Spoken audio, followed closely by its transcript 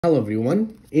Hello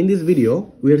everyone, in this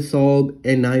video we will solve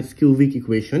a nice cubic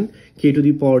equation. K to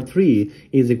the power 3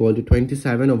 is equal to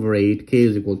 27 over 8. K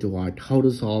is equal to what? How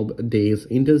to solve this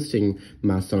interesting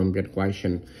math Olympiad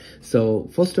question. So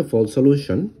first of all,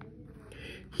 solution.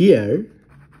 Here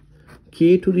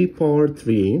K to the power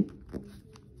 3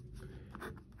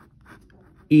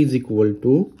 is equal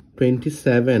to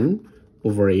 27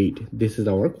 over 8. This is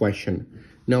our question.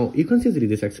 Now you can see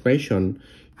this expression.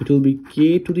 It will be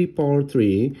K to the power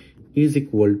 3 is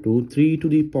equal to 3 to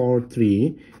the power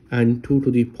 3 and 2 to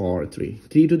the power 3.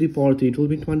 3 to the power 3 it will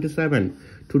be 27.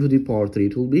 2 to the power 3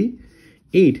 it will be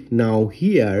 8. Now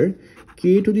here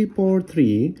K to the power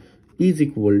 3 is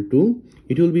equal to,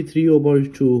 it will be 3 over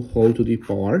 2 whole to the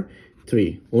power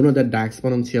 3. We know that the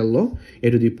exponential law,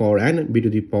 a to the power n, b to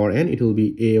the power n, it will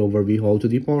be a over b whole to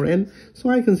the power n.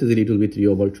 So I can say that it will be 3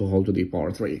 over 2 whole to the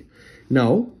power 3.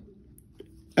 Now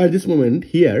at this moment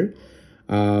here,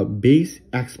 base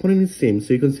exponent is same,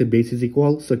 so you can say base is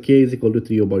equal, so k is equal to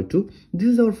 3 over 2. This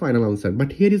is our final answer,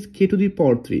 but here is k to the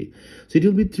power 3, so it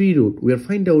will be 3 root. We are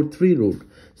finding out 3 root,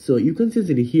 so you can see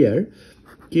that here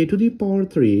k to the power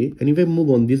 3, and if I move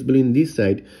on this value in this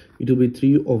side, it will be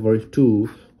 3 over 2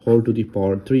 whole to the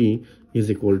power 3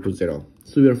 is equal to 0.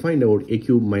 So we are finding out a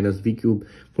cube minus b cube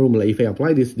formula. If I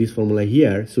apply this formula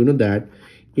here, so you know that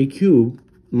a cube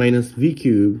minus v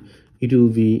cube, it will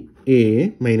be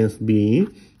a minus b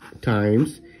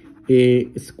times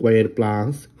a square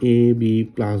plus ab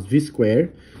plus v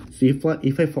square. So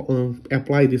if I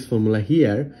apply this formula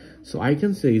here, so I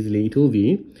can say easily it will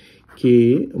be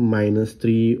k minus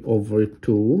 3 over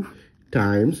 2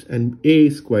 times, and a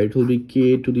square, it will be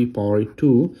k to the power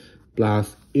 2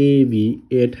 plus ab,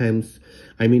 a times,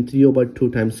 I mean 3 over 2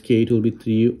 times k, it will be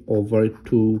 3 over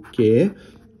 2k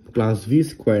plus v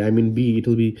square, I mean b, it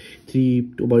will be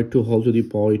 3 over 2 whole to the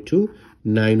power 2,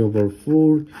 9 over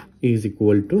 4 is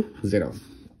equal to 0.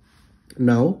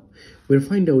 Now we'll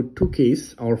find out two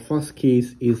cases. Our first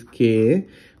case is k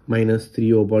minus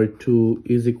 3 over 2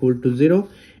 is equal to 0,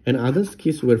 and other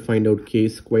case we'll find out k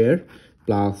square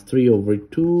plus 3 over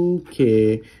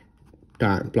 2k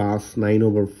plus 9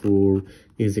 over 4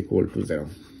 is equal to 0.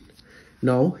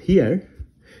 Now here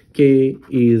k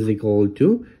is equal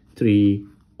to 3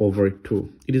 over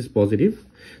 2. It is positive,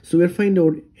 so we'll find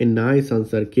out a nice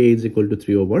answer. K is equal to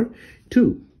 3 over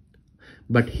 2.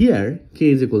 But here k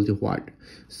is equal to what?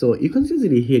 So you can see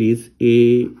that here is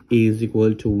a is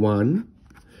equal to 1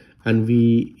 and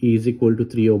v is equal to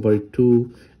 3 over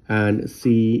 2 and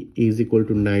c is equal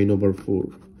to 9 over 4.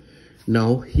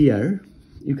 Now here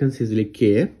you can see that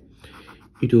k,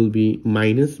 it will be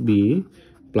minus b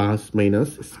plus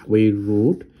minus square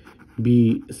root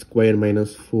b square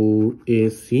minus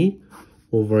 4ac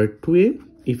over 2a.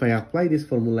 If I apply this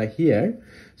formula here,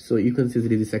 so you can see that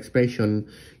this expression,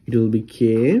 it will be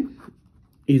k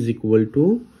is equal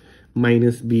to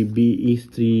minus b is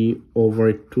 3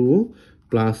 over 2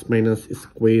 plus minus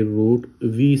square root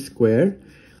v square,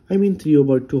 I mean 3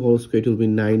 over 2 whole square, it will be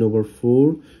 9 over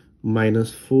 4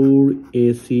 minus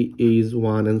 4ac is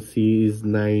 1 and c is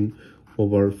 9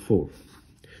 over 4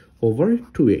 over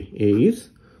 2a, a is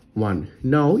 1.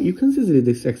 Now you can see that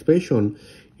this expression,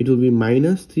 it will be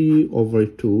minus 3 over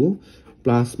 2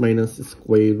 plus minus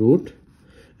square root,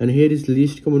 and here is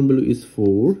least common value is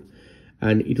 4,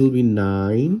 and it will be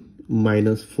 9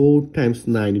 minus 4 times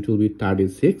 9, it will be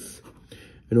 36,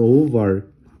 and over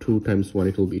 2 times 1,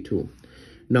 it will be 2.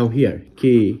 Now here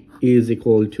k is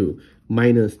equal to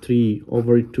minus 3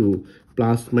 over 2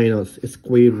 plus minus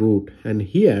square root, and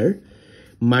here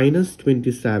minus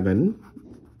 27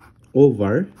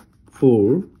 over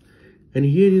 4, and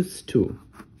here is 2.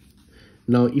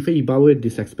 Now if I evaluate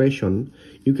this expression,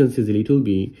 you can see that it will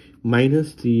be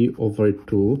minus 3 over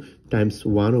 2 times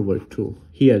 1 over 2.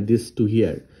 Here this 2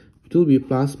 here, it will be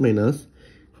plus minus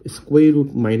square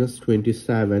root minus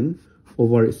 27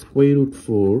 over square root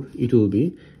 4 it will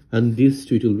be, and this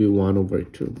 2 it will be 1 over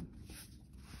 2.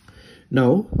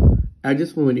 Now at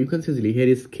this moment you can see that here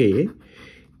is k,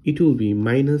 it will be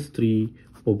minus 3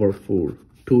 over 4,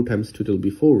 2 times 2 it will be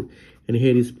 4, and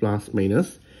here is plus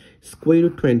minus square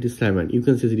root 27, you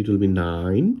can see that it will be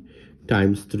 9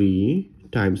 times 3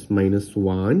 times minus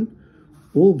 1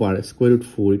 over square root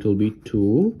 4, it will be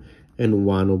 2 and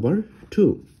 1 over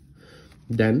 2.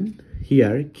 Then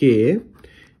here k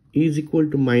is equal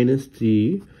to minus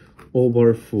 3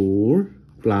 over 4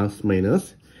 plus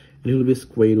minus, it will be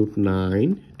square root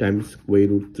 9 times square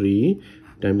root 3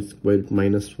 times square root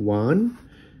minus 1,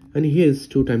 and here is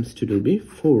 2 times 2 will be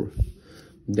 4.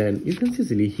 Then you can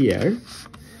see here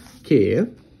k,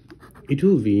 it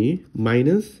will be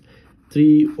minus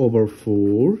 3 over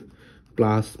 4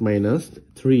 plus minus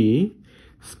 3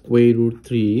 square root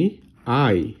 3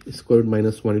 I, square root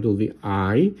minus 1, it will be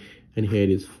I, and here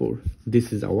is 4.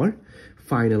 This is our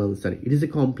final answer. It is a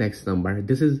complex number.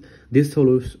 This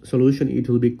solution, it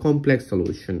will be complex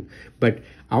solution, but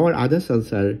our other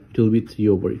answer, it will be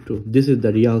 3/2. This is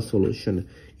the real solution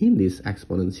in this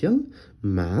exponential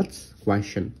maths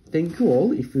question. Thank you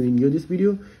all. If you enjoyed this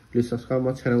video, please subscribe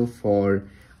my channel for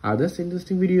others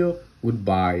interesting video.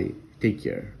 Goodbye, take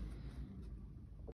care.